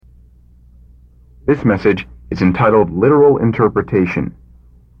This message is entitled Literal Interpretation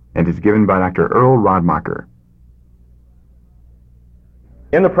and is given by Dr. Earl Rodmacher.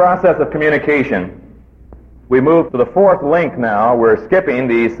 In the process of communication, we move to the fourth link now. We're skipping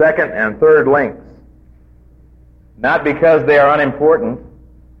the second and third links. Not because they are unimportant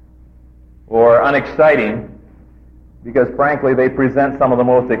or unexciting, because frankly they present some of the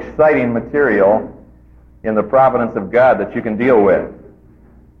most exciting material in the providence of God that you can deal with.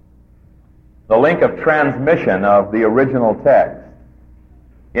 The link of transmission of the original text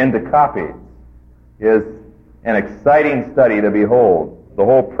into copies is an exciting study to behold. The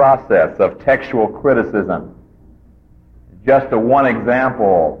whole process of textual criticism. Just one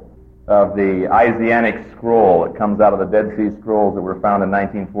example of the Isaianic scroll that comes out of the Dead Sea Scrolls that were found in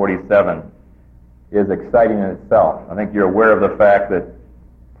 1947 is exciting in itself. I think you're aware of the fact that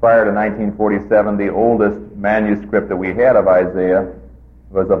prior to 1947, the oldest manuscript that we had of Isaiah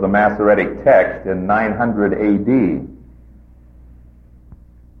was of the Masoretic text in 900 A.D.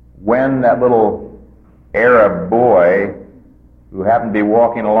 When that little Arab boy who happened to be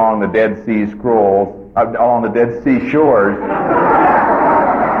walking along the Dead Sea Scrolls, along the Dead Sea shores,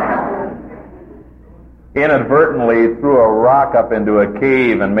 inadvertently threw a rock up into a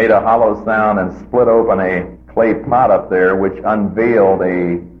cave and made a hollow sound and split open a clay pot up there, which unveiled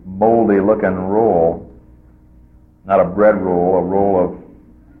a moldy-looking roll, not a bread roll, a roll of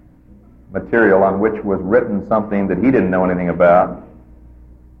material on which was written something that he didn't know anything about.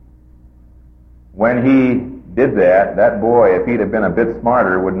 When he did that, that boy, if he'd have been a bit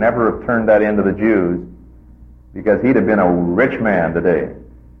smarter, would never have turned that into the Jews, because he'd have been a rich man today.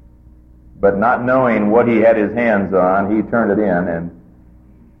 But not knowing what he had his hands on, he turned it in, and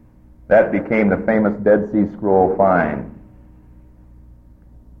that became the famous Dead Sea Scroll find.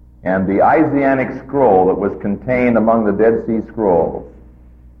 And the Isaianic scroll that was contained among the Dead Sea Scrolls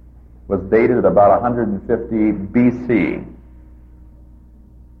was dated at about 150 B.C.,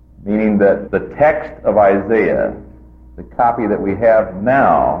 meaning that the text of Isaiah, the copy that we have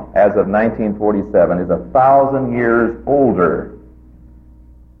now as of 1947, is 1,000 years older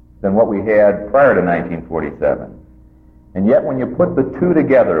than what we had prior to 1947. And yet when you put the two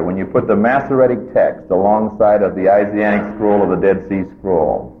together, when you put the Masoretic text alongside of the Isaianic scroll of the Dead Sea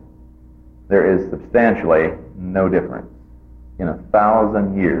Scroll, there is substantially no difference in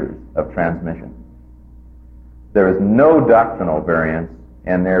 1,000 years of transmission. There is no doctrinal variance,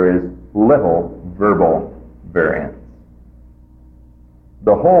 and there is little verbal variance.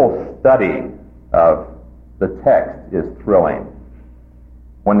 The whole study of the text is thrilling.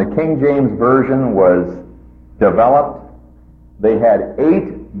 When the King James Version was developed, they had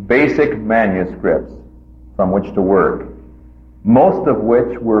 8 basic manuscripts from which to work, most of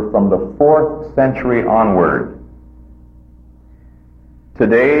which were from the 4th century onward.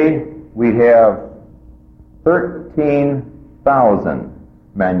 Today, we have 13,000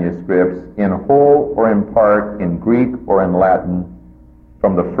 manuscripts in whole or in part, in Greek or in Latin,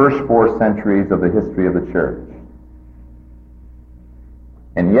 from the first 4 centuries of the history of the church.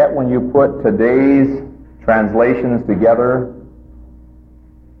 And yet when you put today's translations together,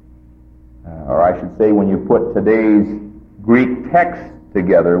 or I should say when you put today's Greek texts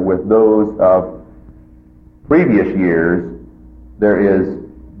together with those of previous years, there is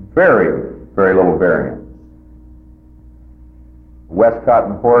very, very little variance. Westcott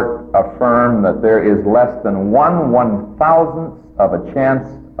and Hort affirm that there is less than 1/1000th of a chance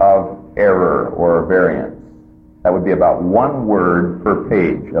of error or variance. That would be about 1 word per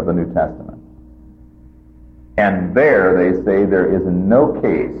page of the New Testament. And there, they say, there is in no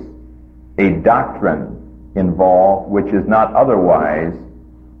case a doctrine involved which is not otherwise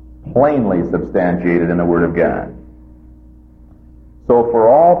plainly substantiated in the Word of God. So for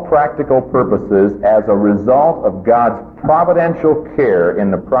all practical purposes, as a result of God's providential care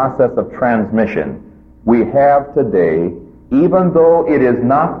in the process of transmission, we have today, even though it is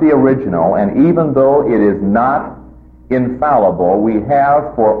not the original, and even though it is not infallible, we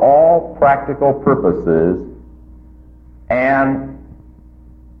have for all practical purposes an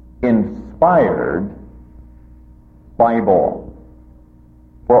inspired Bible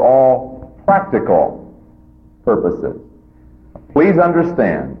for all practical purposes. Please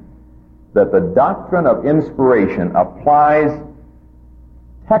understand that the doctrine of inspiration applies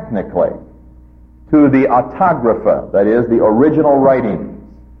technically to the autographa, that is, the original writings.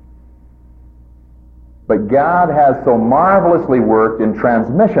 But God has so marvelously worked in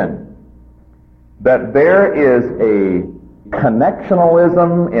transmission that there is a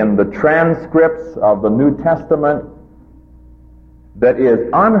connectionalism in the transcripts of the New Testament that is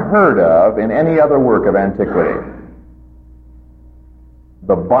unheard of in any other work of antiquity.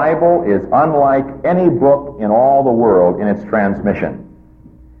 The Bible is unlike any book in all the world in its transmission.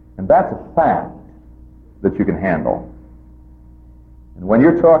 And that's a fact that you can handle. And when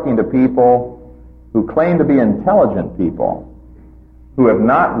you're talking to people who claim to be intelligent people, who have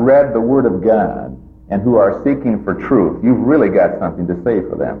not read the Word of God, and who are seeking for truth, you've really got something to say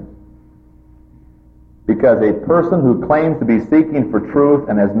for them. Because a person who claims to be seeking for truth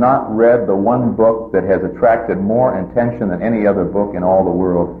and has not read the one book that has attracted more attention than any other book in all the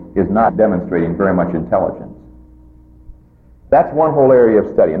world is not demonstrating very much intelligence. That's one whole area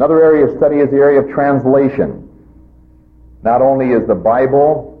of study. Another area of study is the area of translation. Not only is the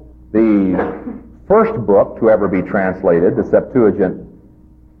Bible the first book to ever be translated, the Septuagint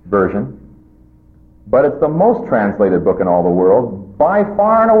version, but it's the most translated book in all the world by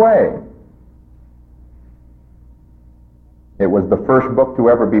far and away. It was the first book to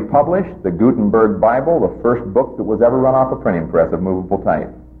ever be published, the Gutenberg Bible, the first book that was ever run off a printing press of movable type.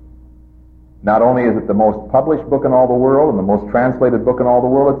 Not only is it the most published book in all the world and the most translated book in all the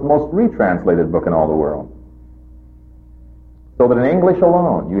world, it's the most retranslated book in all the world. So that in English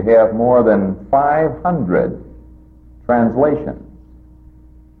alone, you have more than 500 translations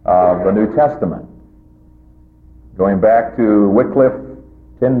of the New Testament, going back to Wycliffe,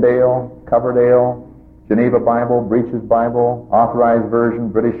 Tyndale, Coverdale, Geneva Bible, Breach's Bible, Authorized Version,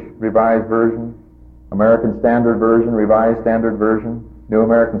 British Revised Version, American Standard Version, Revised Standard Version, New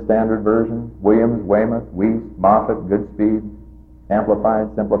American Standard Version, Williams, Weymouth, Weiss, Moffat, Goodspeed,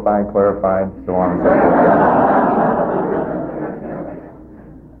 Amplified, Simplified, Clarified, so on and so forth.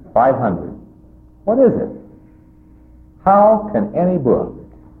 500. What is it? How can any book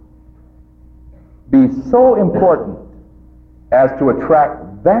be so important as to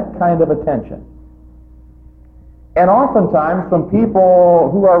attract that kind of attention? And oftentimes from people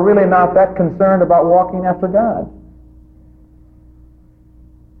who are really not that concerned about walking after God.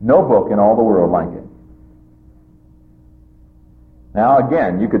 No book in all the world like it. Now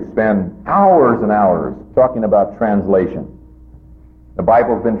again, you could spend hours and hours talking about translation. The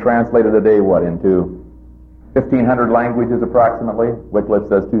Bible's been translated today, into 1,500 languages approximately. Wycliffe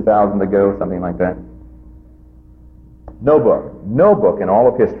says 2,000 ago, something like that. No book in all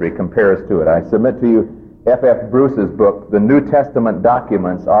of history compares to it. I submit to you F.F. Bruce's book, The New Testament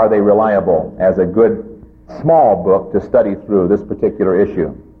Documents, Are They Reliable?, as a good small book to study through this particular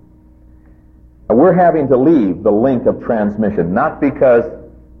issue. We're having to leave the link of transmission, not because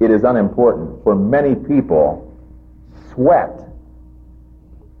it is unimportant, for many people sweat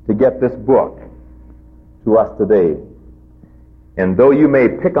to get this book to us today. And though you may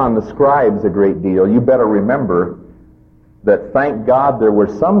pick on the scribes a great deal, you better remember that, thank God, there were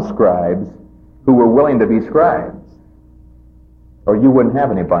some scribes who were willing to be scribes, or you wouldn't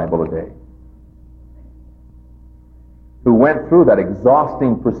have any Bible today, who went through that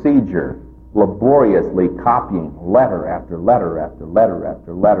exhausting procedure, laboriously copying letter after letter after letter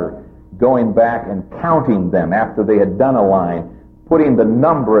after letter, going back and counting them after they had done a line, putting the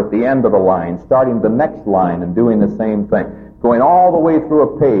number at the end of the line, starting the next line and doing the same thing, going all the way through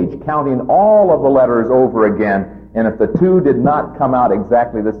a page, counting all of the letters over again, and if the two did not come out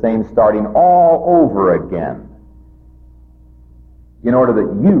exactly the same, starting all over again, in order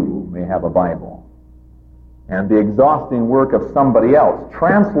that you may have a Bible. And the exhausting work of somebody else,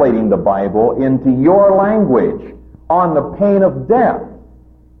 translating the Bible into your language on the pain of death.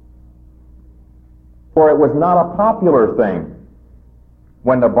 For it was not a popular thing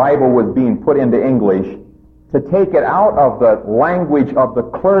when the Bible was being put into English to take it out of the language of the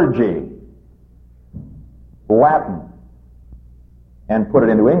clergy, Latin, and put it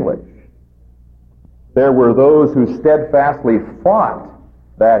into English. There were those who steadfastly fought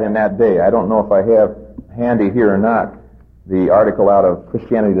that in that day. I don't know if I have handy here or not the article out of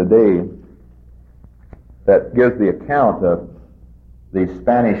Christianity Today that gives the account of the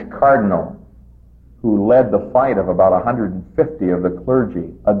Spanish cardinal who led the fight of about 150 of the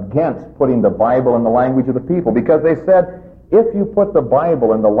clergy against putting the Bible in the language of the people, because they said, if you put the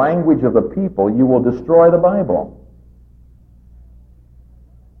Bible in the language of the people, you will destroy the Bible.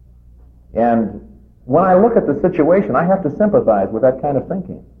 And when I look at the situation, I have to sympathize with that kind of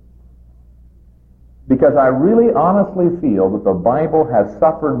thinking. Because I really honestly feel that the Bible has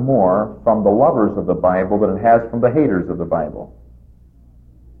suffered more from the lovers of the Bible than it has from the haters of the Bible.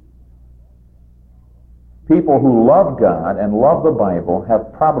 People who love God and love the Bible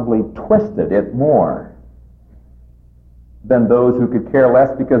have probably twisted it more than those who could care less,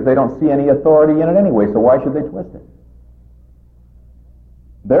 because they don't see any authority in it anyway, so why should they twist it?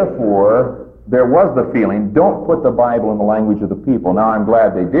 Therefore, there was the feeling, don't put the Bible in the language of the people. Now, I'm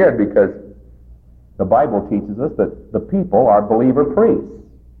glad they did, because The Bible teaches us that the people are believer priests.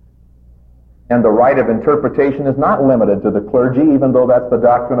 And the right of interpretation is not limited to the clergy, even though that's the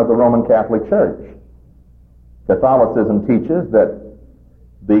doctrine of the Roman Catholic Church. Catholicism teaches that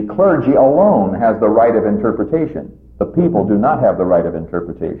the clergy alone has the right of interpretation. The people do not have the right of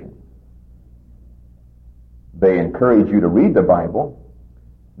interpretation. They encourage you to read the Bible.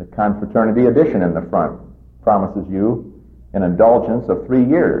 The Confraternity edition in the front promises you an indulgence of 3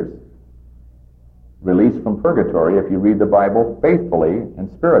 years, release from purgatory if you read the Bible faithfully and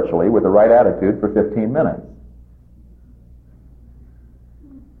spiritually with the right attitude for 15 minutes.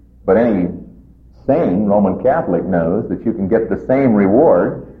 But any sane Roman Catholic knows that you can get the same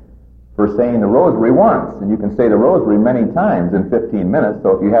reward for saying the rosary once, and you can say the rosary many times in 15 minutes.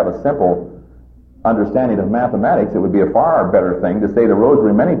 So if you have a simple understanding of mathematics, it would be a far better thing to say the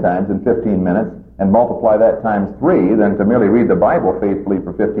rosary many times in 15 minutes and multiply that times 3 than to merely read the Bible faithfully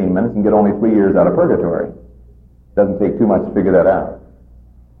for 15 minutes and get only 3 years out of purgatory. Doesn't take too much to figure that out.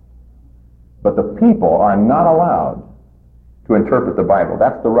 But the people are not allowed to interpret the Bible.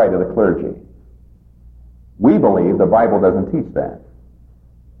 That's the right of the clergy. We believe the Bible doesn't teach that.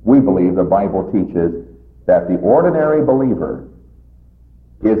 We believe the Bible teaches that the ordinary believer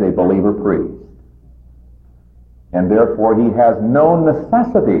is a believer priest. And therefore he has no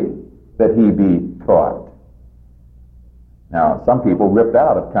necessity that he be taught. Now, some people rip that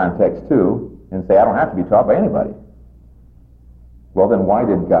out of context too and say, I don't have to be taught by anybody. Well, then why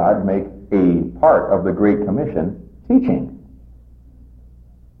did God make a part of the Great Commission teaching?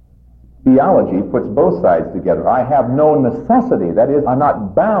 Theology puts both sides together. I have no necessity. That is, I'm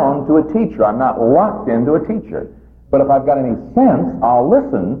not bound to a teacher. I'm not locked into a teacher. But if I've got any sense, I'll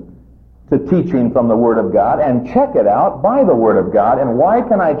listen to teaching from the Word of God and check it out by the Word of God. And why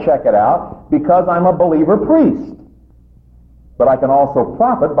can I check it out? Because I'm a believer priest. But I can also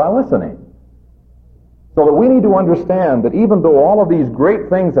profit by listening. So that we need to understand that even though all of these great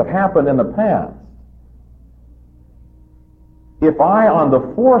things have happened in the past, if I, on the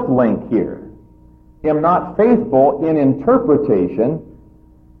fourth link here, am not faithful in interpretation,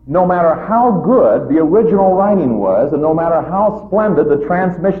 no matter how good the original writing was, and no matter how splendid the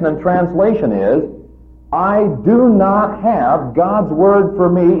transmission and translation is, I do not have God's Word for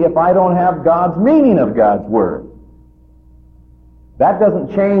me if I don't have God's meaning of God's Word. That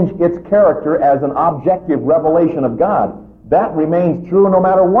doesn't change its character as an objective revelation of God. That remains true no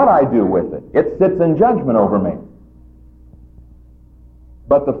matter what I do with it. It sits in judgment over me.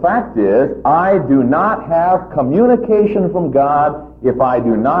 But the fact is, I do not have communication from God if I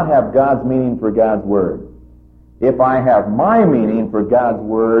do not have God's meaning for God's Word. If I have my meaning for God's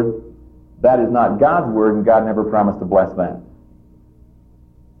Word, that is not God's Word, and God never promised to bless that.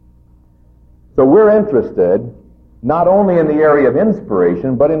 So we're interested not only in the area of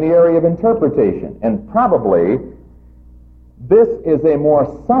inspiration, but in the area of interpretation. And probably this is a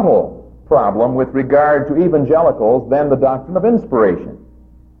more subtle problem with regard to evangelicals than the doctrine of inspiration.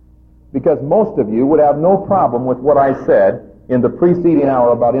 Because most of you would have no problem with what I said in the preceding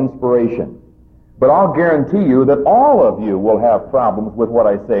hour about inspiration. But I'll guarantee you that all of you will have problems with what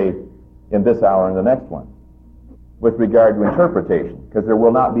I say in this hour and the next one with regard to interpretation, because there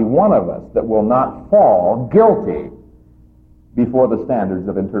will not be one of us that will not fall guilty before the standards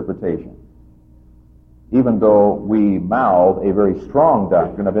of interpretation, even though we mouth a very strong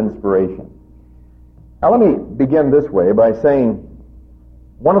doctrine of inspiration. Now let me begin this way by saying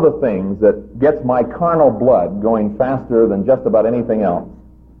one of the things that gets my carnal blood going faster than just about anything else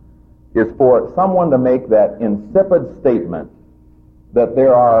is for someone to make that insipid statement that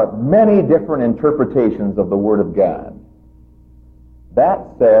there are many different interpretations of the Word of God. That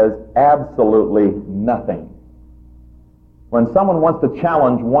says absolutely nothing. When someone wants to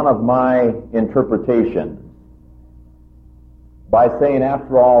challenge one of my interpretations by saying,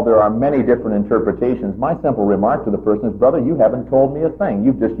 after all, there are many different interpretations, my simple remark to the person is, brother, you haven't told me a thing.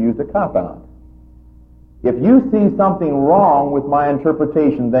 You've just used a cop-out. If you see something wrong with my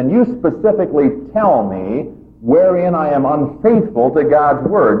interpretation, then you specifically tell me wherein I am unfaithful to God's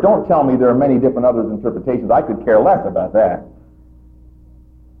Word. Don't tell me there are many different other interpretations. I could care less about that.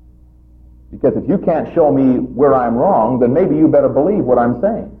 Because if you can't show me where I'm wrong, then maybe you better believe what I'm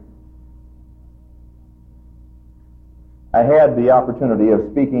saying. I had the opportunity of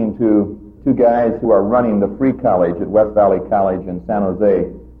speaking to two guys who are running the free college at West Valley College in San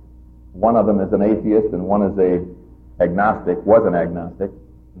Jose. One of them is an atheist and one is an agnostic.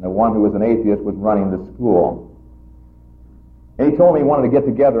 And the one who was an atheist was running the school. And he told me he wanted to get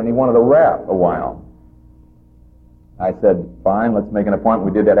together and he wanted to rap a while. I said, fine, let's make an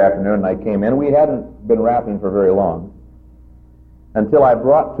appointment. We did that afternoon and I came in. We hadn't been rapping for very long until I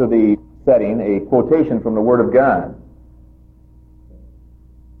brought to the setting a quotation from the Word of God.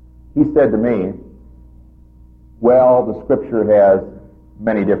 He said to me, well, the Scripture has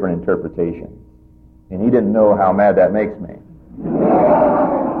many different interpretations. And he didn't know how mad that makes me.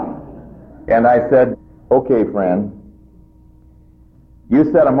 And I said, okay, friend, you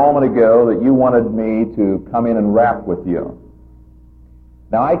said a moment ago that you wanted me to come in and rap with you.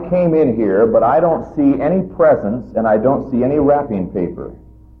 Now, I came in here, but I don't see any presents and I don't see any wrapping paper.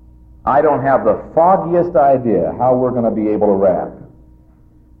 I don't have the foggiest idea how we're going to be able to rap.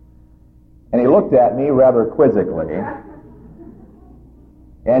 And he looked at me rather quizzically,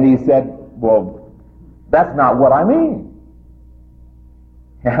 and he said, well, that's not what I mean.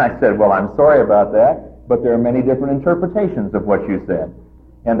 And I said, well, I'm sorry about that, but there are many different interpretations of what you said,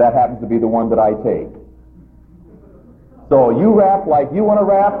 and that happens to be the one that I take. So you rap like you want to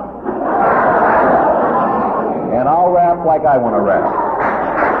rap, and I'll rap like I want to rap.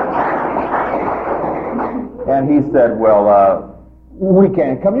 And he said, well, we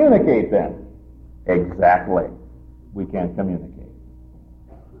can't communicate then. Exactly. We can't communicate.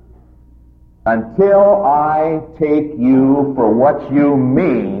 Until I take you for what you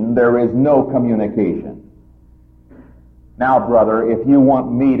mean, there is no communication. Now, brother, if you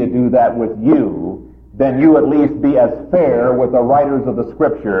want me to do that with you, then you at least be as fair with the writers of the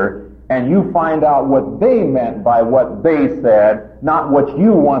Scripture, and you find out what they meant by what they said, not what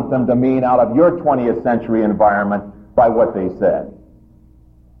you want them to mean out of your 20th century environment by what they said.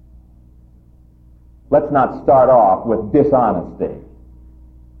 Let's not start off with dishonesty.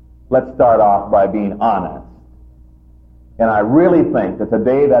 Let's start off by being honest. And I really think that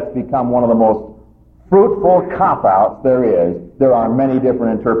today that's become one of the most fruitful cop-outs there is. There are many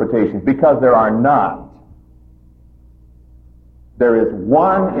different interpretations, because there are not. There is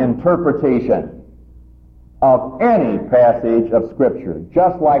one interpretation of any passage of Scripture,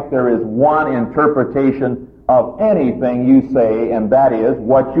 just like there is one interpretation of anything you say, and that is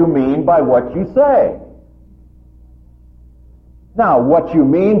what you mean by what you say. Now, what you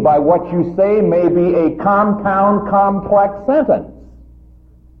mean by what you say may be a compound, complex sentence,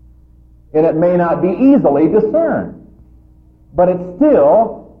 and it may not be easily discerned, but it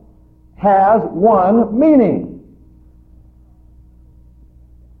still has one meaning.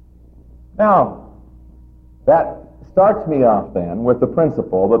 Now, that starts me off then with the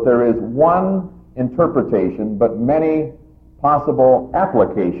principle that there is one interpretation, but many possible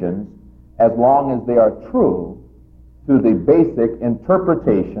applications, as long as they are true to the basic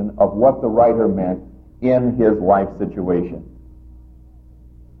interpretation of what the writer meant in his life situation.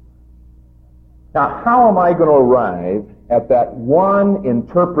 Now, how am I going to arrive at that one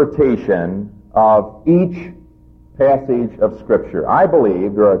interpretation of each passage of Scripture? I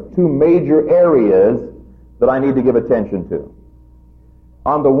believe there are two major areas that I need to give attention to.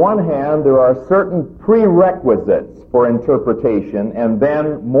 On the one hand, there are certain prerequisites for interpretation, and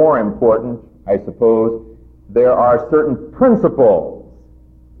then, more important, I suppose, there are certain principles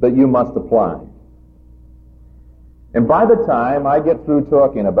that you must apply. And by the time I get through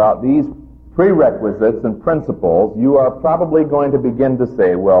talking about these prerequisites and principles, you are probably going to begin to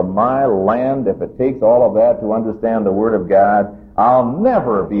say, well, my land, if it takes all of that to understand the Word of God, I'll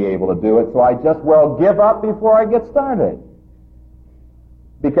never be able to do it, so I just, well, give up before I get started.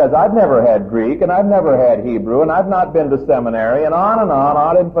 Because I've never had Greek, and I've never had Hebrew, and I've not been to seminary, and on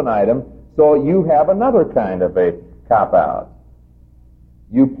ad infinitum. So you have another kind of a cop-out.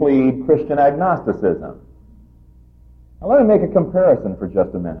 You plead Christian agnosticism. Now let me make a comparison for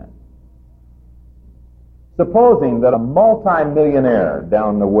just a minute. Supposing that a multi-millionaire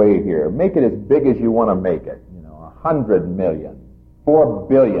down the way here, make it as big as you want to make it, 100 million, 4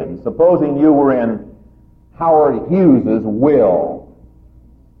 billion. Supposing you were in Howard Hughes's will,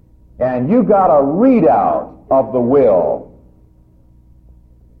 and you got a readout of the will,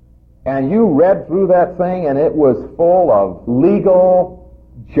 and you read through that thing, and it was full of legal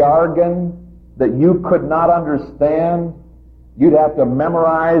jargon that you could not understand. You'd have to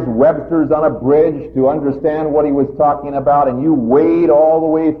memorize Webster's Unabridged to understand what he was talking about, and you wade all the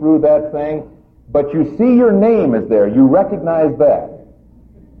way through that thing, but you see your name is there. You recognize that.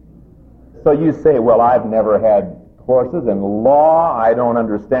 So you say, well, I've never had courses in law. I don't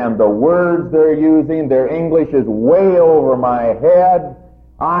understand the words they're using. Their English is way over my head.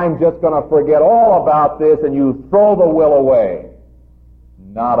 I'm just going to forget all about this, and you throw the will away.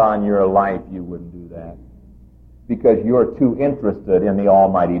 Not on your life you wouldn't do that, because you're too interested in the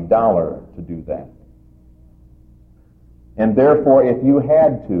almighty dollar to do that. And therefore, if you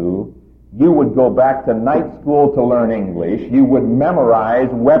had to, You would go back to night school to learn English. You would memorize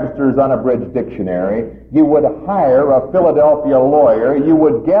Webster's Unabridged Dictionary. You would hire a Philadelphia lawyer. You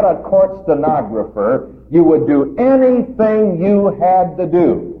would get a court stenographer. You would do anything you had to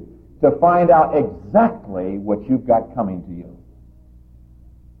do to find out exactly what you've got coming to you.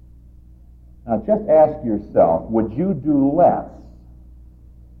 Now just ask yourself, would you do less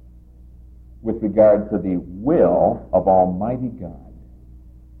with regard to the will of Almighty God,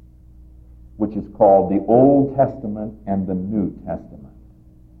 which is called the Old Testament and the New Testament?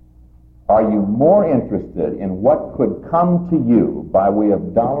 Are you more interested in what could come to you by way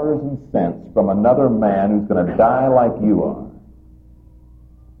of dollars and cents from another man who's going to die like you are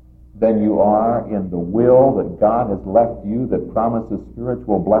than you are in the will that God has left you that promises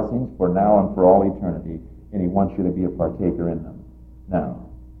spiritual blessings for now and for all eternity, and He wants you to be a partaker in them now?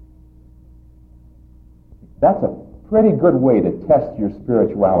 That's a pretty good way to test your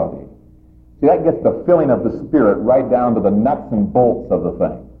spirituality. See, that gets the filling of the Spirit right down to the nuts and bolts of the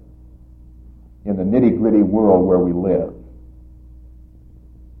thing in the nitty-gritty world where we live.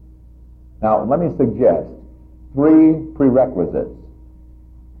 Now, let me suggest 3 prerequisites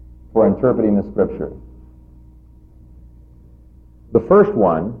for interpreting the Scripture. The first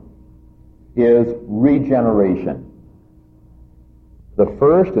one is regeneration. The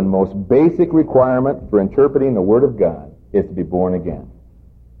first and most basic requirement for interpreting the Word of God is to be born again.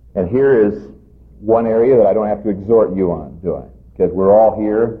 And here is one area that I don't have to exhort you on, do I? Because we're all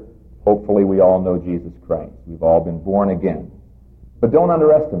here. Hopefully we all know Jesus Christ. We've all been born again. But don't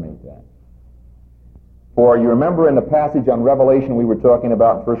underestimate that. For you remember in the passage on Revelation we were talking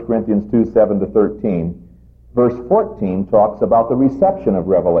about, 1 Corinthians 2, 7 to 13, verse 14 talks about the reception of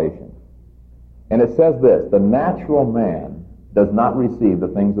revelation. And it says this: the natural man does not receive the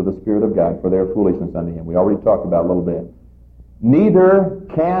things of the Spirit of God, for they are foolishness unto him. We already talked about it a little bit. Neither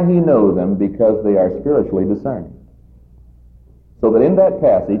can he know them, because they are spiritually discerning. So that in that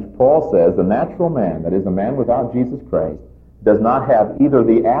passage, Paul says the natural man, that is, a man without Jesus Christ, does not have either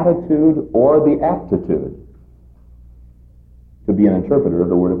the attitude or the aptitude to be an interpreter of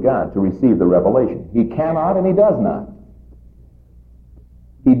the Word of God, to receive the revelation. He cannot and he does not.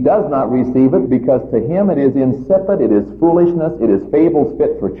 He does not receive it because to him it is insipid, it is foolishness, it is fables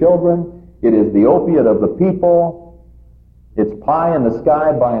fit for children, it is the opiate of the people, it's pie in the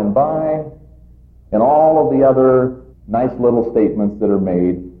sky by and by, and all of the other nice little statements that are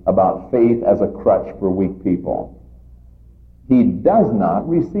made about faith as a crutch for weak people. He does not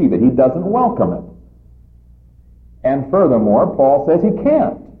receive it. He doesn't welcome it. And furthermore, Paul says he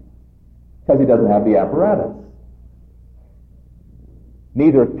can't, because he doesn't have the apparatus.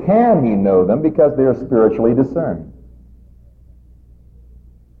 Neither can he know them, because they are spiritually discerned.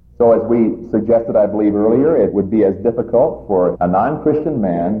 So as we suggested, I believe, earlier, it would be as difficult for a non-Christian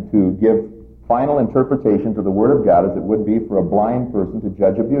man to give final interpretation to the Word of God as it would be for a blind person to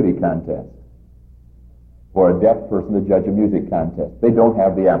judge a beauty contest, or a deaf person to judge a music contest. They don't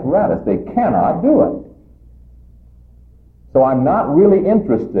have the apparatus. They cannot do it. So I'm not really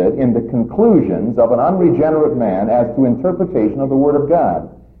interested in the conclusions of an unregenerate man as to interpretation of the Word of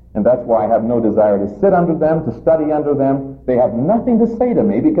God. And that's why I have no desire to sit under them, to study under them. They have nothing to say to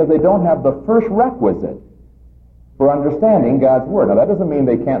me because they don't have the first requisite for understanding God's Word. Now, that doesn't mean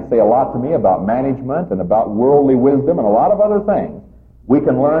they can't say a lot to me about management and about worldly wisdom and a lot of other things. We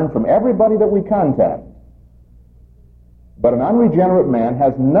can learn from everybody that we contact. But an unregenerate man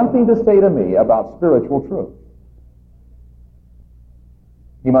has nothing to say to me about spiritual truth.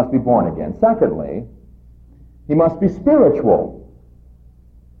 He must be born again. Secondly, he must be spiritual.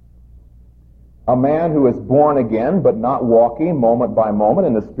 A man who is born again but not walking moment by moment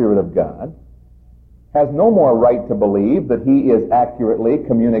in the Spirit of God has no more right to believe that he is accurately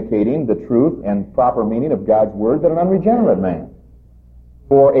communicating the truth and proper meaning of God's Word than an unregenerate man.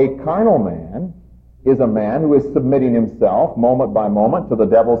 For a carnal man is a man who is submitting himself moment by moment to the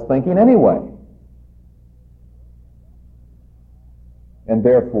devil's thinking anyway. And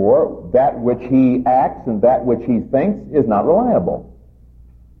therefore, that which he acts and that which he thinks is not reliable.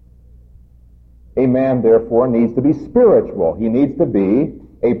 A man, therefore, needs to be spiritual. He needs to be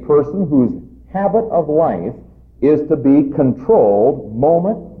a person whose habit of life is to be controlled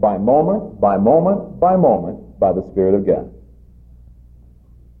moment by moment by moment by moment by the Spirit of God.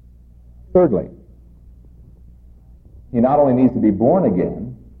 Thirdly, he not only needs to be born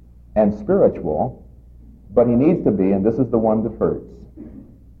again and spiritual, but he needs to be, and this is the one that hurts,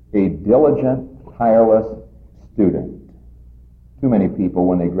 a diligent, tireless student. Too many people,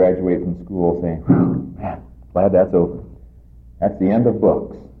 when they graduate from school, say, man, glad that's over. That's the end of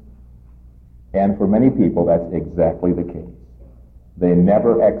books. And for many people, that's exactly the case. They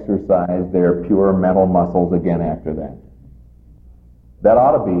never exercise their pure mental muscles again after that. That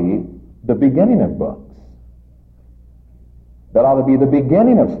ought to be the beginning of books. That ought to be the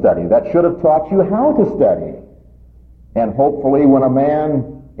beginning of study. That should have taught you how to study. And hopefully when a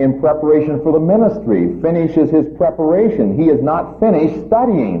man in preparation for the ministry finishes his preparation, he is not finished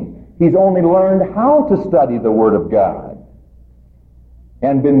studying. He's only learned how to study the Word of God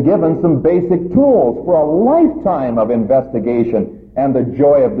and been given some basic tools for a lifetime of investigation and the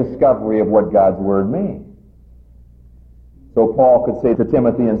joy of discovery of what God's Word means. So Paul could say to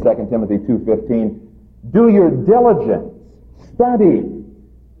Timothy in 2 Timothy 2:15, do your diligence, study,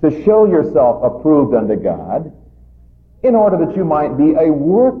 to show yourself approved unto God, in order that you might be a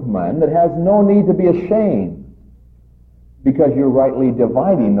workman that has no need to be ashamed, because you're rightly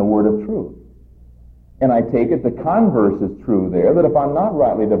dividing the word of truth. And I take it the converse is true there, that if I'm not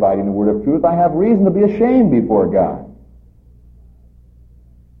rightly dividing the word of truth, I have reason to be ashamed before God.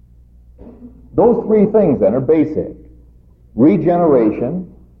 Those three things then are basic.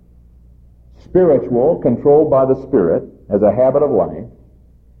 Regeneration, spiritual, controlled by the Spirit as a habit of life,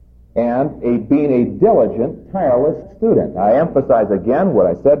 and being a diligent, tireless student. I emphasize again what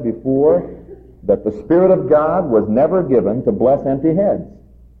I said before, that the Spirit of God was never given to bless empty heads.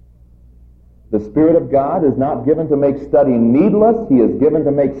 The Spirit of God is not given to make study needless. He is given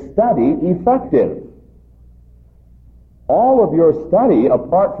to make study effective. All of your study,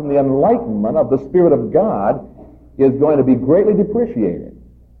 apart from the enlightenment of the Spirit of God, is going to be greatly depreciated.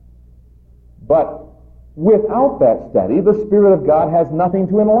 But without that study, the Spirit of God has nothing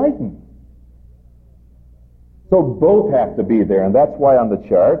to enlighten. So both have to be there, and that's why on the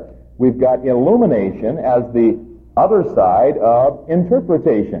chart we've got illumination as the other side of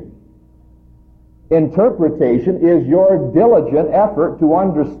interpretation. Interpretation is your diligent effort to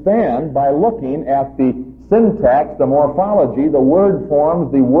understand by looking at the syntax, the morphology, the word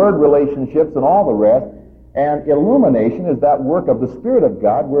forms, the word relationships, and all the rest. And illumination is that work of the Spirit of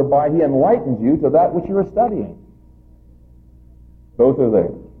God whereby He enlightens you to that which you are studying. Both are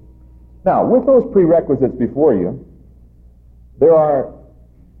there. Now, with those prerequisites before you, there are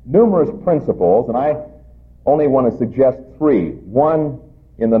numerous principles, and I only want to suggest three. One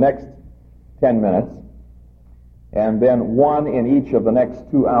in the next 10 minutes, and then one in each of the next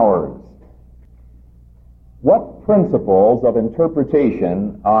 2 hours. What principles of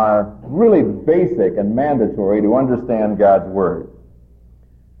interpretation are really basic and mandatory to understand God's Word?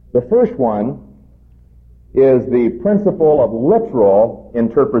 The first one is the principle of literal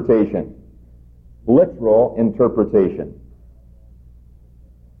interpretation. Literal interpretation.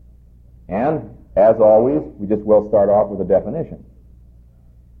 And, as always, we just will start off with a definition.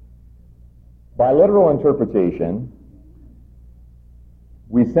 By literal interpretation,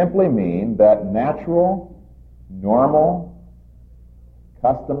 we simply mean that natural, normal,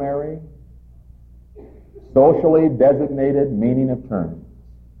 customary, socially designated meaning of terms.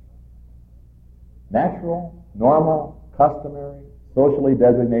 Natural, normal, customary, socially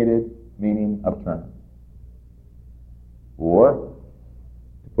designated meaning of terms. Or,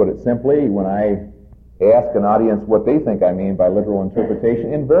 to put it simply, when I ask an audience what they think I mean by literal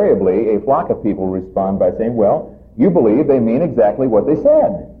interpretation, invariably a flock of people respond by saying, well, you believe they mean exactly what they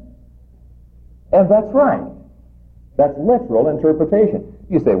said. And that's right. That's literal interpretation.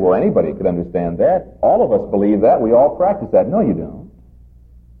 You say, well, anybody could understand that. All of us believe that. We all practice that. No, you don't.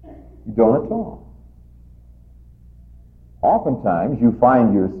 You don't at all. Oftentimes, you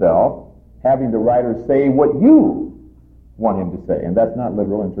find yourself having the writer say what you want him to say, and that's not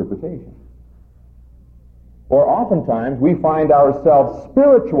literal interpretation. Or oftentimes, we find ourselves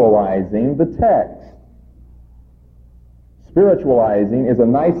spiritualizing the text. Spiritualizing is a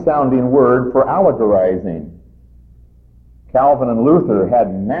nice-sounding word for allegorizing. Calvin and Luther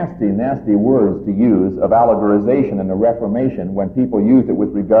had nasty, nasty words to use of allegorization in the Reformation when people used it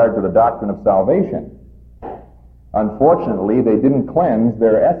with regard to the doctrine of salvation. Unfortunately, they didn't cleanse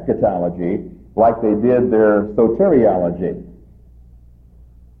their eschatology like they did their soteriology.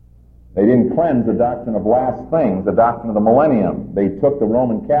 They didn't cleanse the doctrine of last things, the doctrine of the millennium. They took the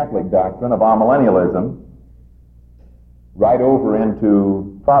Roman Catholic doctrine of amillennialism right over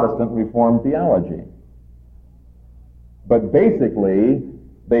into Protestant Reformed theology. But basically,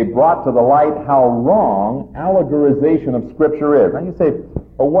 they brought to the light how wrong allegorization of Scripture is. Now you say,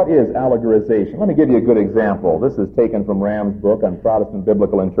 well, what is allegorization? Let me give you a good example. This is taken from Ram's book on Protestant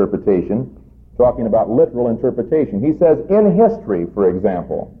biblical interpretation, talking about literal interpretation. He says, in history, for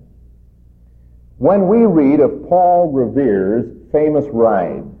example, when we read of Paul Revere's famous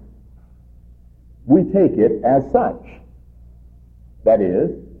ride, we take it as such. That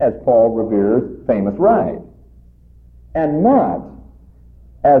is, as Paul Revere's famous ride. And not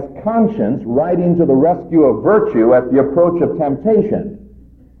as conscience riding to the rescue of virtue at the approach of temptation.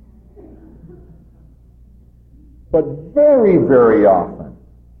 But very, very often,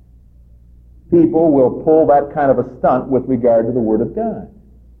 people will pull that kind of a stunt with regard to the Word of God.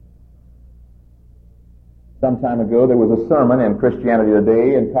 Some time ago, there was a sermon in Christianity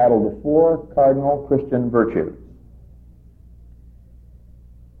Today entitled The Four Cardinal Christian Virtues.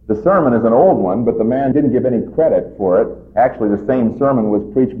 The sermon is an old one, but the man didn't give any credit for it. Actually, the same sermon was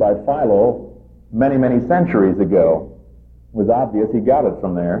preached by Philo many, many centuries ago. It was obvious he got it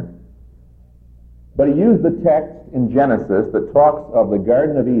from there. But he used the text in Genesis that talks of the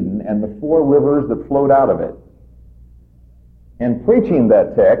Garden of Eden and the four rivers that flowed out of it. And preaching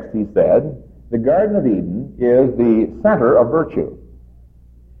that text, he said, the Garden of Eden is the center of virtue.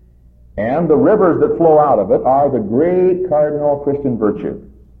 And the rivers that flow out of it are the great cardinal Christian virtues.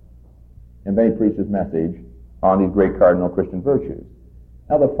 And then he preached his message on these great cardinal Christian virtues.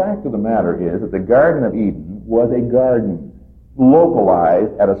 Now, the fact of the matter is that the Garden of Eden was a garden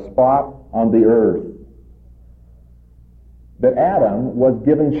localized at a spot on the earth that Adam was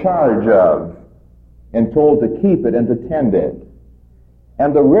given charge of and told to keep it and to tend it.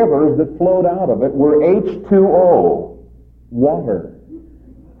 And the rivers that flowed out of it were H2O, water.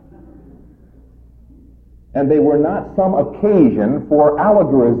 And they were not some occasion for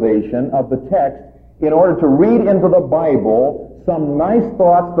allegorization of the text in order to read into the Bible some nice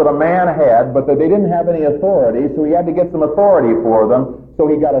thoughts that a man had, but that they didn't have any authority, so he had to get some authority for them, so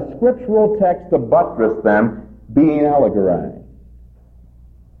he got a scriptural text to buttress them, being allegorized.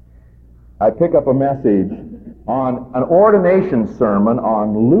 I pick up a message on an ordination sermon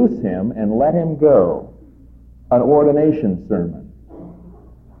on loose him and let him go. An ordination sermon.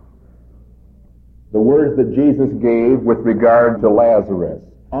 The words that Jesus gave with regard to Lazarus.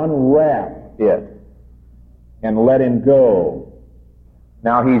 Unwrap it and let him go.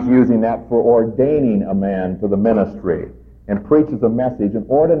 Now he's using that for ordaining a man to the ministry and preaches a message, an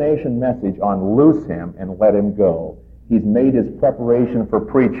ordination message on loose him and let him go. He's made his preparation for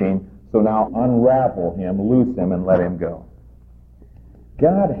preaching, so now unravel him, loose him, and let him go.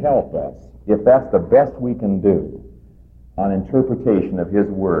 God help us if that's the best we can do on interpretation of his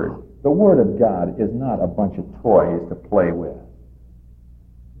Word. The Word of God is not a bunch of toys to play with.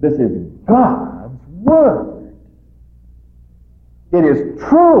 This is God's Word. It is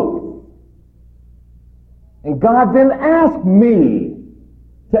truth. And God didn't ask me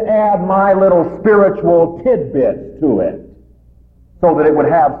to add my little spiritual tidbits to it so that it would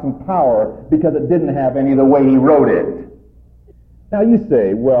have some power because it didn't have any the way he wrote it. Now you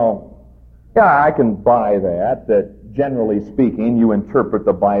say, well, yeah, I can buy that generally speaking, you interpret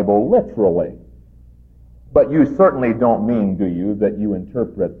the Bible literally. But you certainly don't mean, do you, that you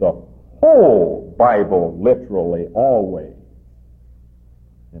interpret the whole Bible literally always?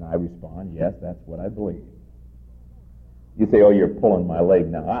 And I respond, yes, that's what I believe. You say, oh, you're pulling my leg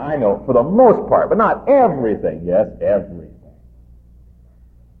now. I know, for the most part, but not everything. Yes, everything.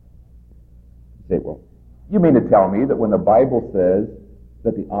 You say, well, you mean to tell me that when the Bible says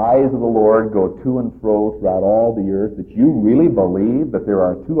that the eyes of the Lord go to and fro throughout all the earth, that you really believe that there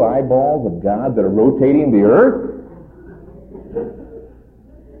are two eyeballs of God that are rotating the earth?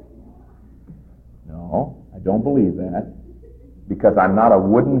 No, I don't believe that, because I'm not a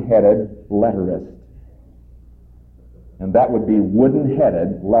wooden-headed letterist. And that would be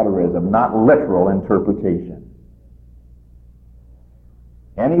wooden-headed letterism, not literal interpretation.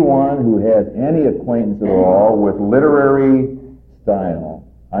 Anyone who has any acquaintance at all with literary style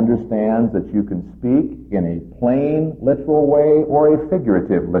understands that you can speak in a plain literal way or a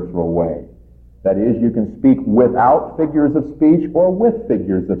figurative literal way. That is, you can speak without figures of speech or with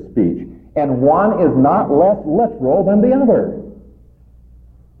figures of speech. And one is not less literal than the other.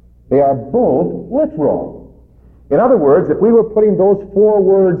 They are both literal. In other words, if we were putting those four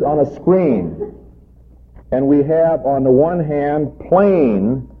words on a screen, and we have on the one hand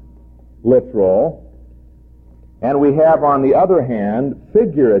plain literal, and we have on the other hand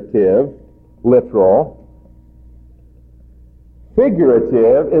figurative literal,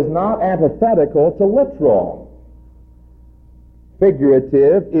 figurative is not antithetical to literal.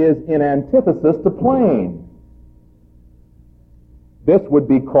 Figurative is in antithesis to plain. This would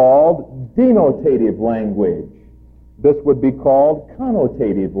be called denotative language. This would be called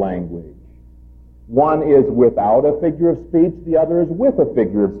connotative language. One is without a figure of speech, the other is with a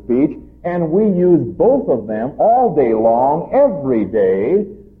figure of speech, and we use both of them all day long, every day,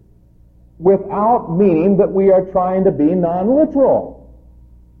 without meaning that we are trying to be non-literal.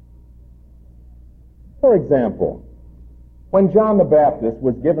 For example, when John the Baptist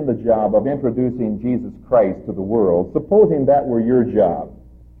was given the job of introducing Jesus Christ to the world, supposing that were your job,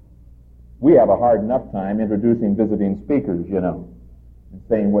 We have a hard enough time introducing visiting speakers, and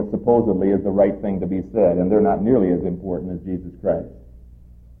saying what supposedly is the right thing to be said, and they're not nearly as important as Jesus Christ.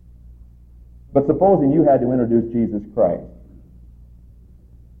 But supposing you had to introduce Jesus Christ,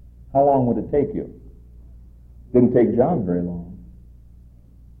 how long would it take you? Didn't take John very long.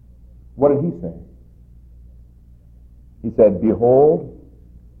 What did he say? He said, "Behold,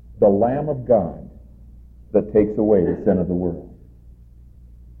 the Lamb of God that takes away the sin of the world."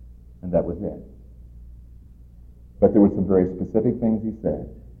 And that was it. But there were some very specific things he said.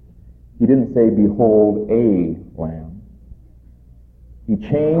 He didn't say, "Behold, a lamb." He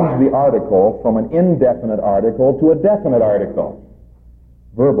changed the article from an indefinite article to a definite article.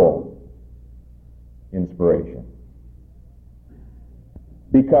 Verbal inspiration.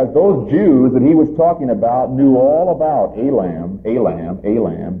 Because those Jews that he was talking about knew all about a lamb, a lamb, a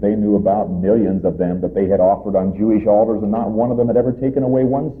lamb. They knew about millions of them that they had offered on Jewish altars, and not one of them had ever taken away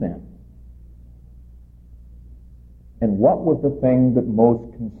one sin. And what was the thing that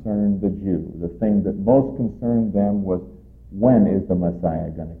most concerned the Jew? The thing that most concerned them was, when is the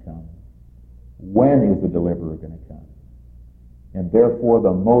Messiah going to come? When is the deliverer going to come? And therefore,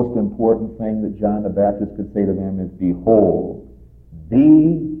 the most important thing that John the Baptist could say to them is, "Behold,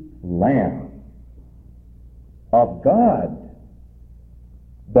 the Lamb of God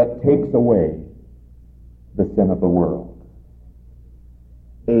that takes away the sin of the world."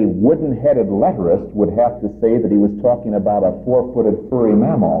 A wooden-headed letterist would have to say that he was talking about a 4-footed furry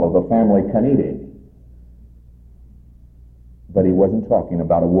mammal of the family Canidae. But he wasn't talking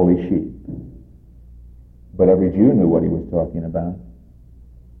about a woolly sheep. But every Jew knew what he was talking about.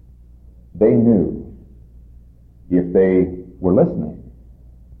 They knew, if they were listening,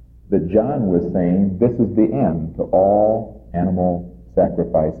 that John was saying this is the end to all animal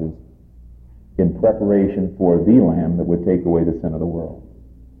sacrifices in preparation for the Lamb that would take away the sin of the world.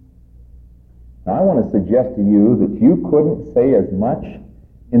 Now, I want to suggest to you that you couldn't say as much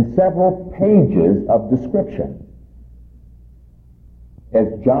in several pages of description as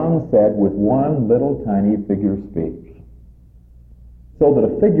John said with one little tiny figure of speech. So that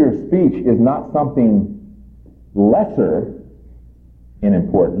a figure of speech is not something lesser in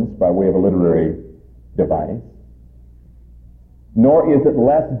importance by way of a literary device, nor is it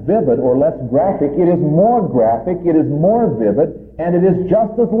less vivid or less graphic. It is more graphic, it is more vivid, and it is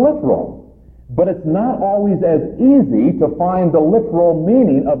just as literal. But it's not always as easy to find the literal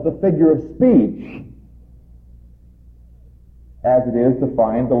meaning of the figure of speech as it is to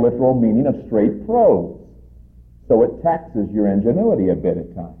find the literal meaning of straight prose. So it taxes your ingenuity a bit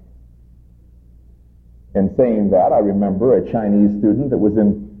at times. In saying that, I remember a Chinese student that was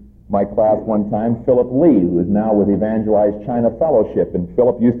in my class one time, Philip Lee, who is now with Evangelized China Fellowship. And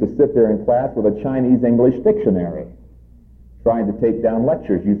Philip used to sit there in class with a Chinese-English dictionary, trying to take down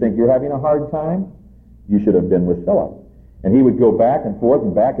lectures. You think you're having a hard time? You should have been with Philip. And he would go back and forth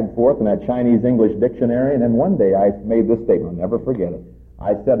in that Chinese-English dictionary, and then one day I made this statement, I'll never forget it.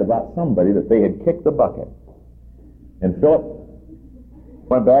 I said about somebody that they had kicked the bucket. And Philip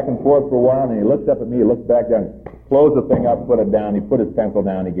went back and forth for a while, and he looked up at me, he looked back down, closed the thing up, put it down, he put his pencil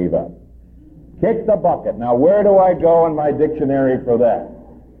down, he gave up. Kick the bucket. Now where do I go in my dictionary for that?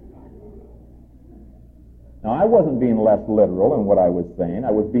 Now, I wasn't being less literal in what I was saying. I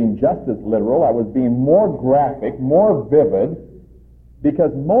was being just as literal. I was being more graphic, more vivid,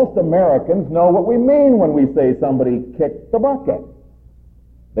 because most Americans know what we mean when we say somebody kicked the bucket.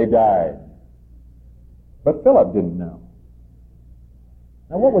 They died. But Philip didn't know.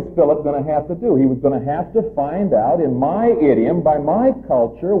 Now, what was Philip going to have to do? He was going to have to find out in my idiom, by my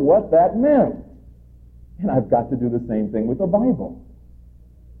culture, what that meant. And I've got to do the same thing with the Bible.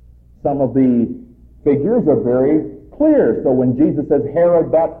 Some of the figures are very clear. So when Jesus says,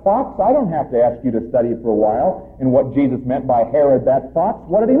 Herod that fox, I don't have to ask you to study for a while in what Jesus meant by Herod that fox.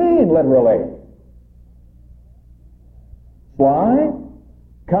 What did he mean, literally? Sly,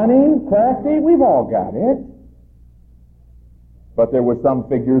 cunning, crafty, we've all got it. But there were some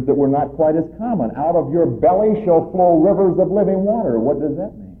figures that were not quite as common. Out of your belly shall flow rivers of living water. What does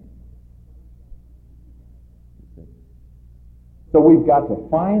that mean? So we've got to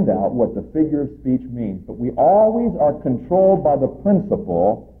find out what the figure of speech means. But we always are controlled by the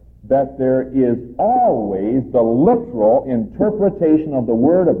principle that there is always the literal interpretation of the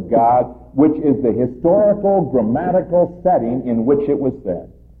Word of God, which is the historical, grammatical setting in which it was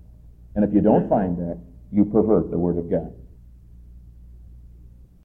said. And if you don't find that, you pervert the Word of God.